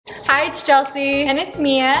Hi, it's Chelsea. And it's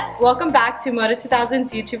Mia. Welcome back to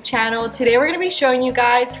Moda2000's YouTube channel. Today we're going to be showing you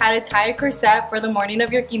guys how to tie a corset for the morning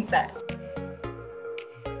of your quince.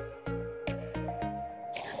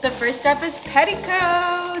 The first step is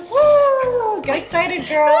petticoats. Woo! Get excited,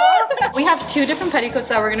 girl. We have two different petticoats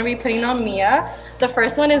that we're going to be putting on Mia. The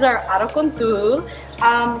first one is our Aro con Tul.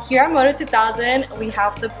 Here at Moda2000, we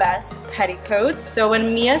have the best petticoats. So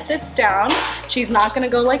when Mia sits down, she's not gonna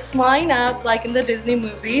go like flying up like in the Disney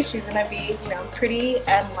movies. She's gonna be, you know, pretty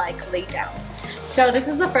and like laid down. So this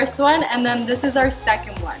is the first one, and then this is our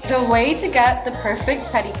second one. The way to get the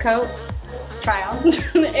perfect petticoat try on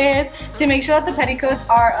is to make sure that the petticoats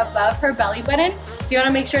are above her belly button. So you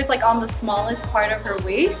wanna make sure it's like on the smallest part of her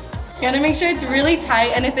waist. You want to make sure it's really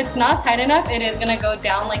tight, and if it's not tight enough, it is going to go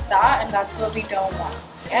down like that, and that's what we don't want.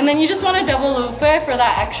 And then you just want to double loop it for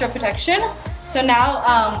that extra protection. So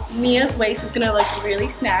now Mia's waist is going to look really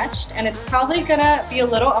snatched, and it's probably going to be a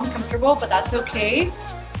little uncomfortable, but that's okay.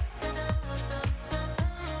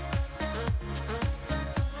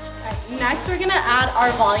 Next, we're going to add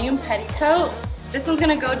our volume petticoat. This one's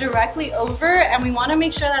going to go directly over, and we want to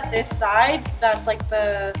make sure that this side, that's like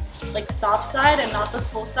the soft side and not the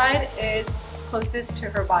tulle side, is closest to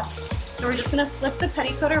her body. So we're just going to flip the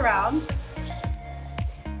petticoat around.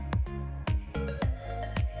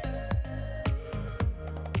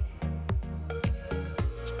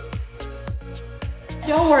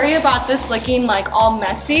 Don't worry about this looking like all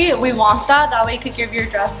messy. We want that way it could give your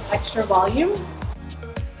dress extra volume.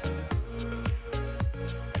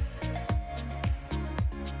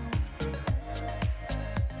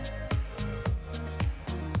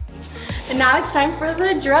 And now it's time for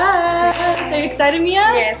the dress. Are you excited, Mia?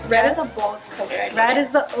 Yes, red is a bold color. Red is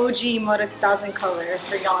the OG Moda2000 color,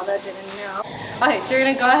 for y'all that didn't know. Okay, so you're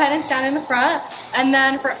gonna go ahead and stand in the front. And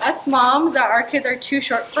then for us moms that our kids are too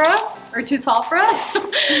short for us, or too tall for us,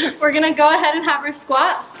 we're gonna go ahead and have her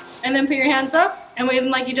squat, and then put your hands up, and wave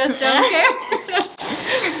them like you just don't care.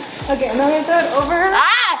 Okay, I'm gonna throw it over her.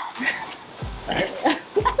 Ah!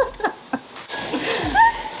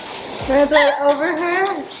 We're gonna throw it over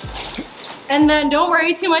her. And then don't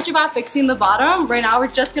worry too much about fixing the bottom. Right now we're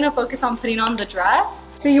just gonna focus on putting on the dress.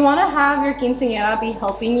 So you wanna have your quinceañera be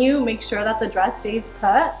helping you make sure that the dress stays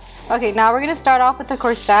put. Okay, now we're gonna start off with the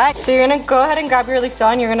corset. So you're gonna go ahead and grab your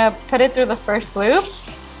lisson. You're gonna put it through the first loop.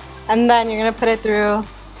 And then you're gonna put it through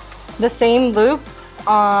the same loop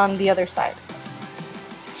on the other side.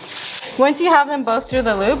 Once you have them both through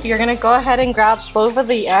the loop, you're gonna go ahead and grab both of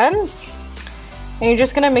the ends. And you're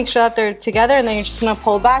just gonna make sure that they're together, and then you're just gonna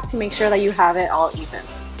pull back to make sure that you have it all even.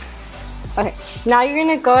 Okay, now you're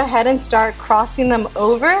gonna go ahead and start crossing them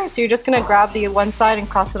over. So you're just gonna grab the one side and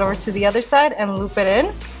cross it over to the other side and loop it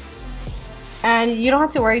in. And you don't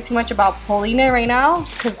have to worry too much about pulling it right now,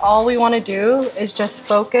 because all we wanna do is just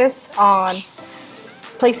focus on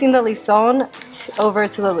placing the lisson over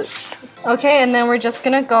to the loops. Okay, and then we're just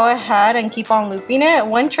gonna go ahead and keep on looping it.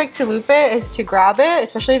 One trick to loop it is to grab it,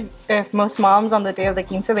 especially if most moms on the day of the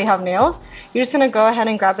quince, they have nails. You're just gonna go ahead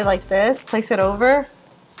and grab it like this, place it over,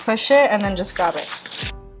 push it, and then just grab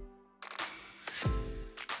it.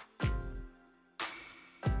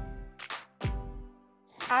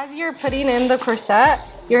 As you're putting in the corset,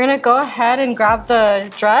 you're gonna go ahead and grab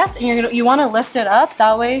the dress, and you wanna lift it up.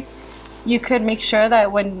 That way you could make sure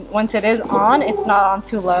that once it is on, it's not on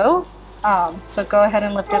too low. So go ahead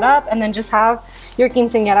and lift it up, and then just have your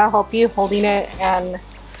quinceañera help you holding it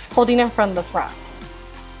from the front.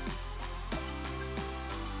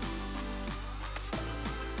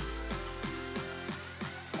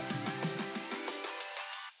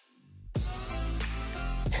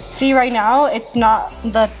 See, right now it's not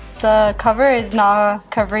the cover is not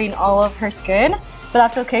covering all of her skin, but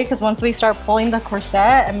that's okay, because once we start pulling the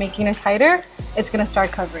corset and making it tighter, it's gonna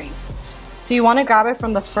start covering. So you want to grab it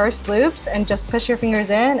from the first loops and just push your fingers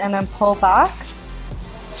in and then pull back,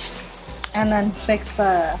 and then fix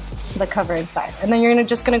the cover inside. And then you're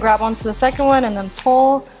just gonna grab onto the second one and then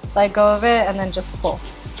pull, let go of it, and then just pull.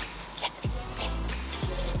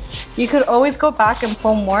 You could always go back and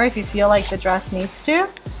pull more if you feel like the dress needs to.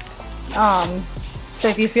 So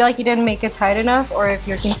if you feel like you didn't make it tight enough, or if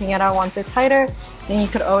your quinceañera wants it tighter, then you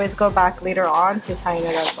could always go back later on to tighten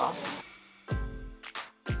it as well.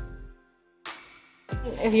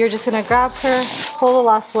 If you're just gonna grab her, pull the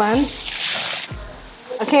last ones.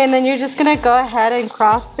 Okay, and then you're just gonna go ahead and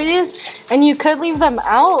cross these, and you could leave them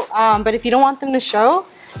out, but if you don't want them to show,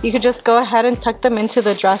 you could just go ahead and tuck them into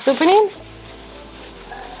the dress opening.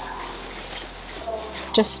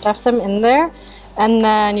 Just stuff them in there, and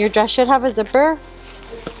then your dress should have a zipper,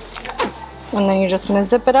 and then you're just gonna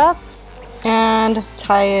zip it up and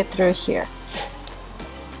tie it through here.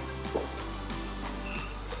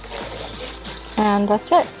 And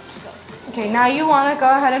that's it. Okay, now you want to go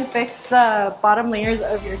ahead and fix the bottom layers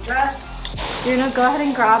of your dress. You're going to go ahead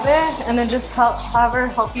and grab it and then just have her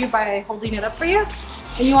help you by holding it up for you.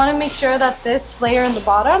 And you want to make sure that this layer in the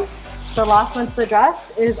bottom, the last one to the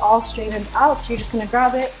dress, is all straightened out. So you're just going to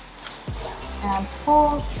grab it and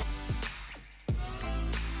pull.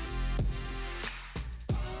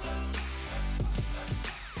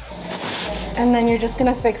 And then you're just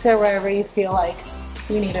going to fix it wherever you feel like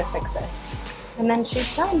you need to fix it. And then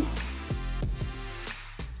she's done.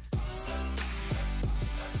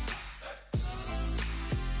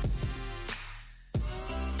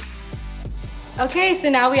 Okay, so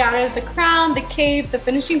now we added the crown, the cape, the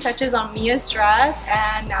finishing touches on Mia's dress,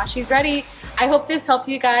 and now she's ready. I hope this helps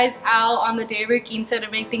you guys out on the day of your quince to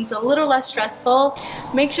make things a little less stressful.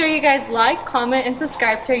 Make sure you guys like, comment, and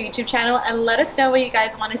subscribe to our YouTube channel, and let us know what you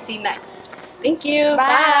guys want to see next. Thank you.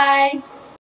 Bye.